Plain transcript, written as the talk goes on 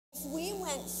we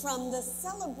went from the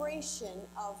celebration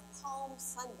of Palm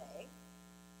Sunday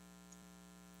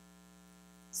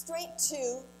straight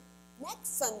to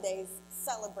next Sunday's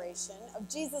celebration of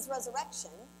Jesus'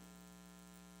 resurrection,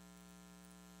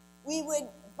 we would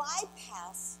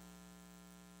bypass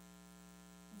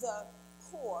the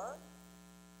core,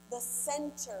 the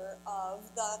center of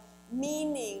the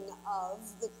meaning of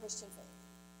the Christian faith.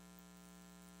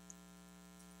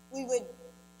 We would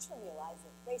trivialize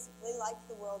it, basically, like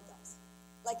the world does.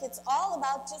 Like it's all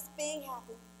about just being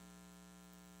happy.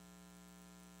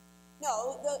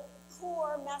 No, the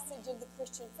core message of the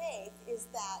Christian faith is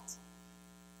that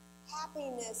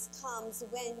happiness comes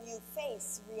when you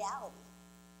face reality.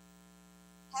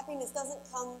 Happiness doesn't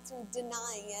come through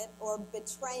denying it or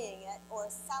betraying it or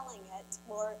selling it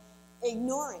or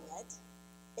ignoring it.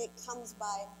 It comes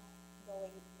by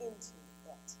going into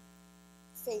it,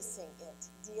 facing it,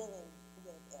 dealing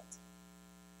with it.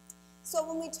 So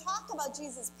when we talk about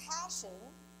Jesus' passion,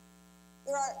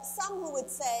 there are some who would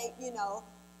say,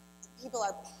 people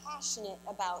are passionate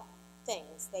about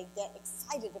things. They get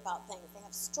excited about things. They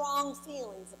have strong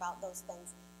feelings about those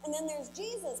things. And then there's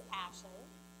Jesus' passion,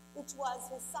 which was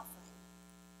his suffering,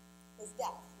 his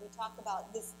death. We talk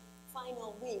about this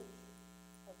final week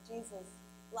of Jesus'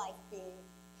 life being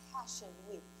Passion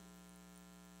Week.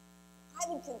 I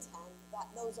would contend that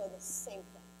those are the same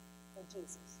thing for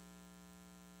Jesus.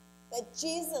 That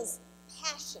Jesus'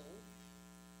 passion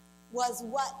was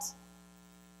what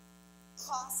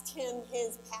cost him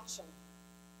his passion,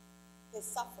 his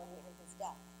suffering, and his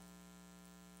death.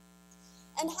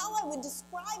 And how I would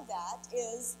describe that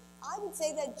is, I would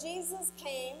say that Jesus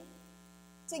came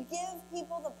to give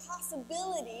people the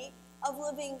possibility of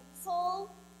living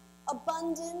full,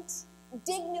 abundant,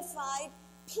 dignified,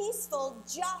 peaceful,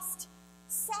 just,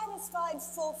 satisfied,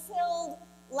 fulfilled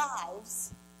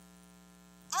lives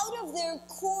out of their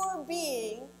core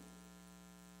being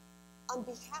on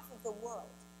behalf of the world.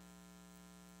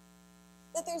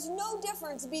 That there's no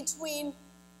difference between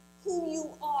who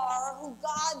you are, who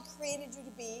God created you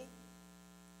to be,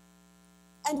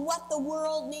 and what the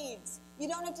world needs. You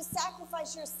don't have to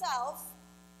sacrifice yourself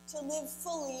to live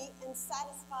fully and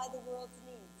satisfy the world's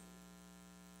needs.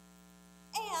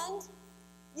 And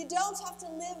you don't have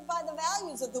to live by the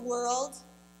values of the world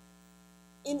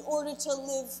in order to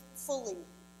live fully,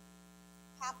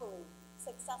 happily,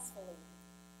 successfully.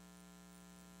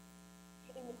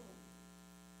 Amen.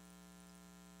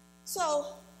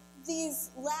 So,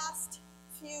 these last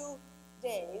few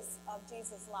days of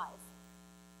Jesus' life,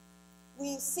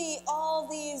 we see all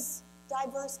these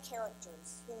diverse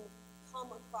characters who come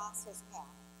across his path.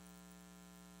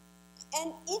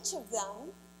 And each of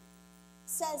them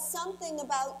says something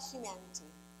about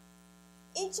humanity.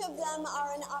 Each of them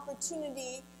are an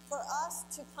opportunity for us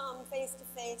to come face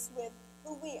to face with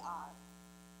who we are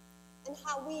and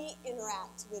how we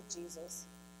interact with Jesus.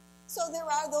 So there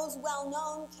are those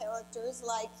well-known characters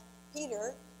like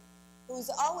Peter, who's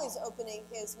always opening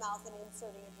his mouth and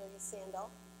inserting a dirty sandal,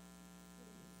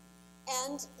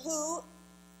 and who,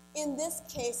 in this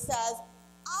case, says,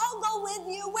 "I'll go with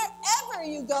you wherever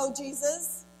you go,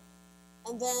 Jesus."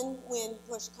 And then when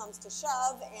push comes to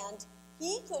shove and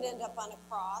he could end up on a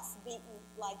cross, beaten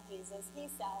like Jesus, he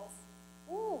says,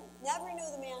 "Never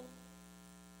knew the man."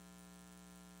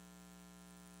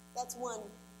 That's one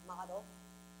model.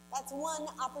 That's one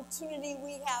opportunity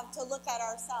we have to look at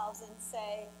ourselves and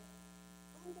say,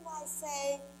 when do I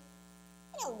say,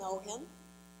 I don't know him?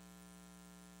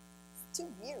 It's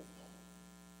too weird,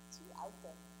 too out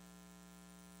there.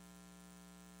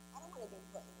 I don't want to be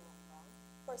put in that crowd.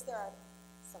 Of course, there are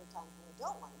some times when we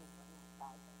don't want to be put in that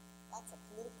crowd, but that's a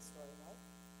political story, right?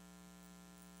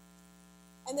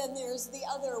 And then there's the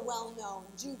other well-known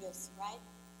Judas, right?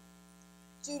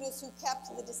 Judas, who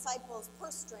kept the disciples'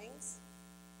 purse strings,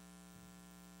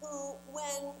 who,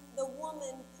 when the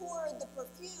woman poured the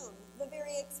perfume, the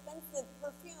very expensive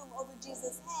perfume, over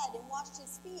Jesus' head and washed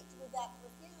his feet with that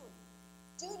perfume,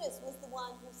 Judas was the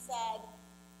one who said,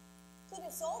 could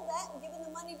have sold that and given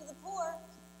the money to the poor,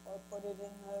 or put it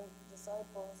in the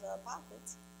disciples'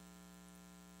 pockets.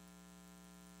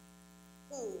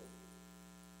 Who,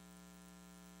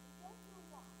 I don't know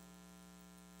why,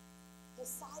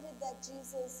 decided that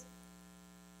Jesus,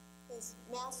 his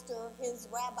master, his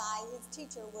rabbi, his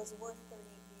teacher, was worth 30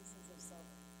 pieces of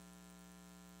silver.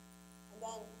 And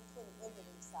then couldn't live with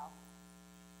himself,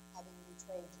 having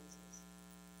betrayed Jesus.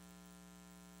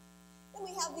 Then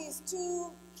we have these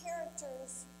two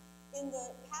characters in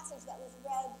the passage that was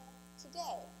read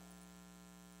today.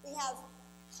 We have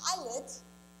Pilate,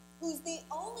 who's the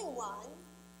only one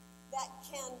that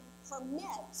can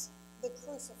permit the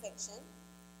crucifixion,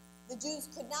 The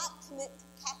Jews could not commit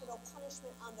capital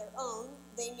punishment on their own.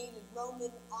 They needed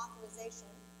Roman authorization.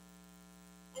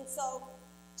 And so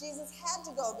Jesus had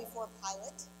to go before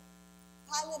Pilate.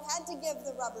 Pilate had to give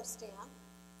the rubber stamp.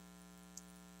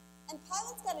 And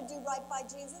Pilate's got to do right by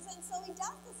Jesus, and so he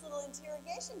does this little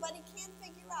interrogation, but he can't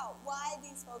figure out why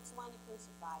these folks want to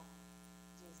crucify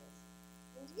Jesus.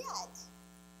 And yet,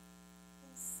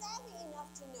 he's savvy enough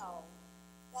to know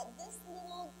that this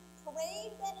little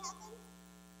parade that happened,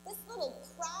 this little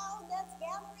crowd that's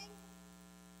gathering,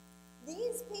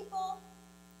 these people,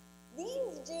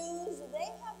 these Jews,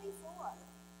 they have before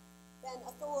been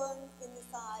a thorn in the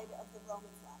side of the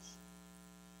Roman flesh.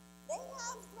 They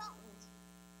have threatened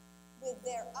with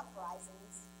their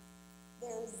uprisings,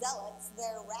 their zealots,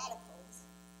 their radicals,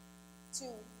 to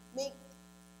make,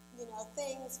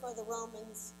 things for the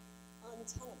Romans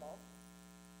untenable.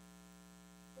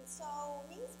 And so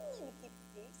he's willing to keep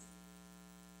the peace.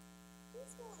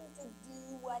 He's willing to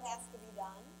do what has to be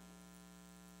done.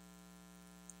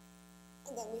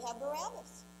 And then we have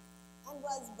Barabbas. And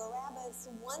was Barabbas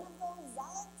one of those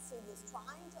zealots who was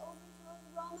trying to overthrow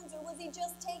the Romans, or was he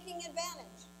just taking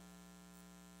advantage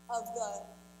of the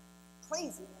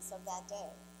craziness of that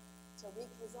day to wreak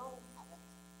his own havoc,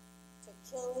 to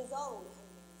kill his own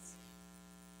enemies?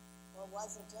 Or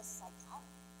was it just psychotic?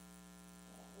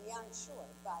 We aren't sure,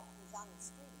 but he's on the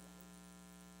street again.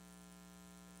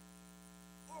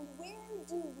 And where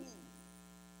do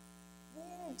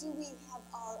we have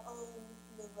our own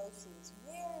neuroses?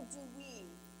 Where do we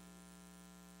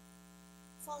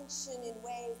function in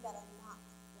ways that are not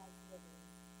like living?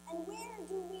 And where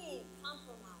do we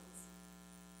compromise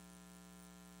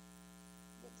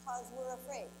because we're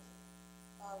afraid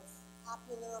of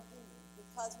popular opinion,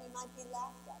 because we might be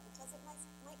laughed at, because it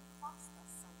might cost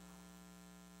us somehow?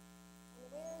 And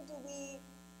where do we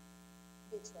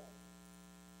betray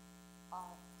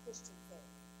our Christian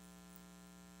faith?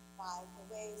 By the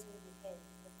ways we behave,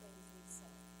 the things we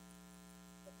say,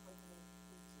 the company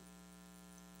we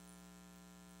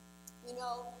keep.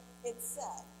 It's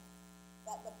said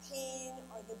that the pain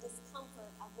or the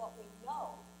discomfort of what we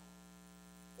know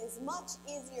is much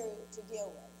easier to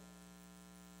deal with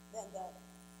than the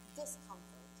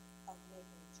discomfort of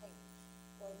making change,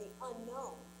 or the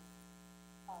unknown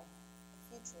of a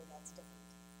future that's different.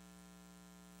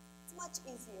 It's much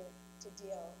easier to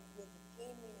deal with the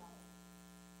pain we know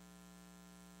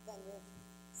than with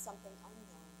something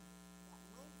unknown that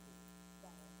might be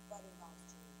better, but involves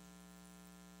change.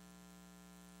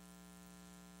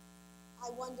 I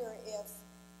wonder if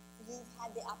you've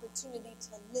had the opportunity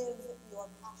to live your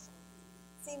passion.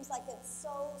 It seems like it's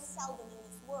so seldom in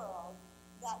this world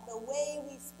that the way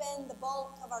we spend the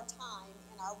bulk of our time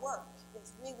in our work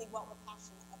is really what we're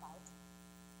passionate about.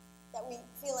 That we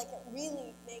feel like it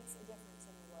really makes a difference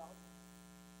in the world.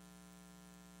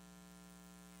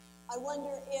 I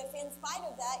wonder if, in spite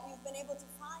of that, you've been able to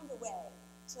find a way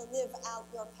to live out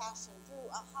your passion through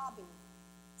a hobby,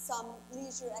 some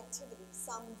leisure activity,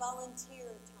 some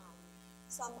volunteer time,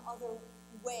 some other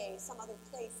way, some other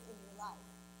place in your life.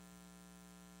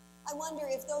 I wonder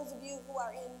if those of you who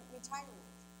are in retirement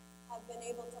have been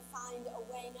able to find a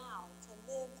way now to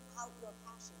live out your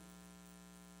passion,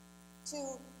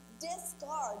 to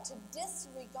disregard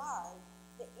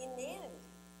the inaneness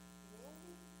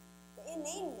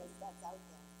that's out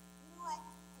there. I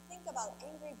think about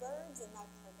Angry Birds and the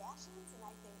Kardashians, and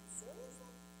I think,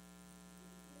 seriously?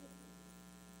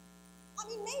 I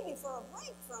mean, maybe for a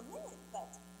break, for a minute,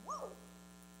 but whoa,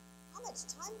 how much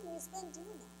time can you spend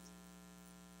doing that?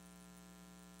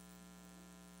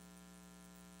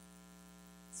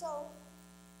 So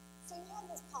you have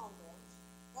this palm branch,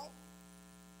 right?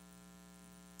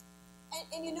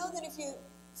 And you know that if you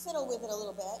fiddle with it a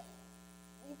little bit,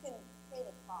 you can create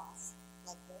a cross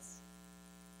like this.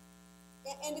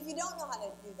 And if you don't know how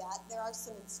to do that, there are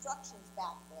some instructions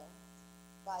back there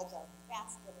by the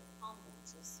basket of palm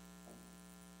branches.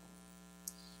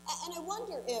 And I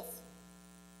wonder if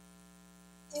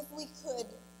we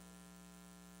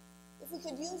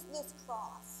could use this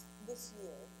cross this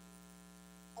year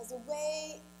as a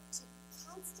way to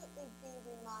constantly be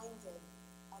reminded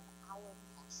of our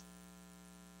passion.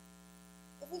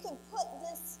 If we can put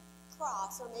this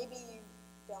cross, or maybe you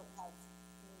don't have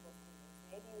nimble fingers,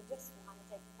 maybe you just want to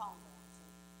take a palm branch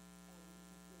and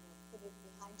put it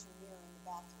behind your mirror in the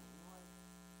bathroom,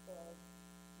 or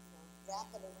wrap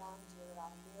it around your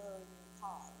mirror in your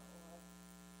car, or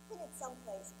put it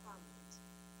someplace prominent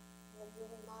where you're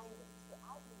reminded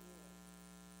throughout the year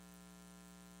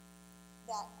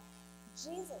that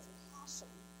Jesus' passion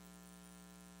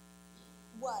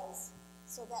was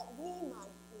so that we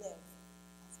might live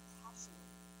as passionate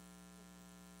people.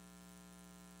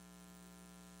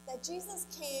 that Jesus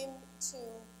came to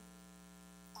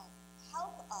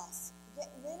help us get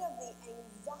rid of the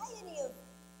anxiety of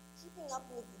keeping up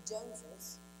with the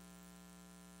Joneses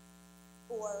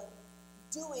or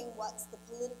doing what's the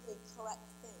politically correct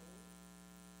thing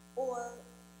or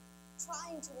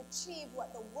trying to achieve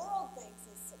what the world thinks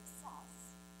is success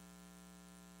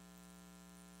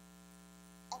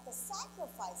at the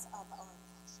sacrifice of our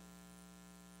passion.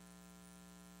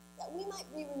 That we might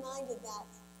be reminded that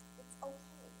it's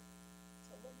okay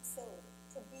to look silly,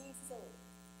 to be silly.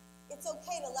 It's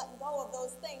okay to let go of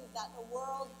those things that the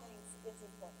world thinks is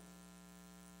important.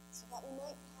 So that we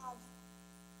might have,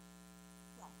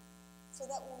 so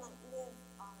that we might live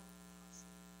our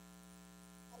passion.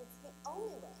 That it's the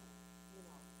only way,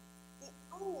 the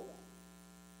only way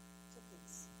to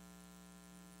peace.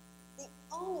 The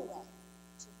only way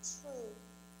to true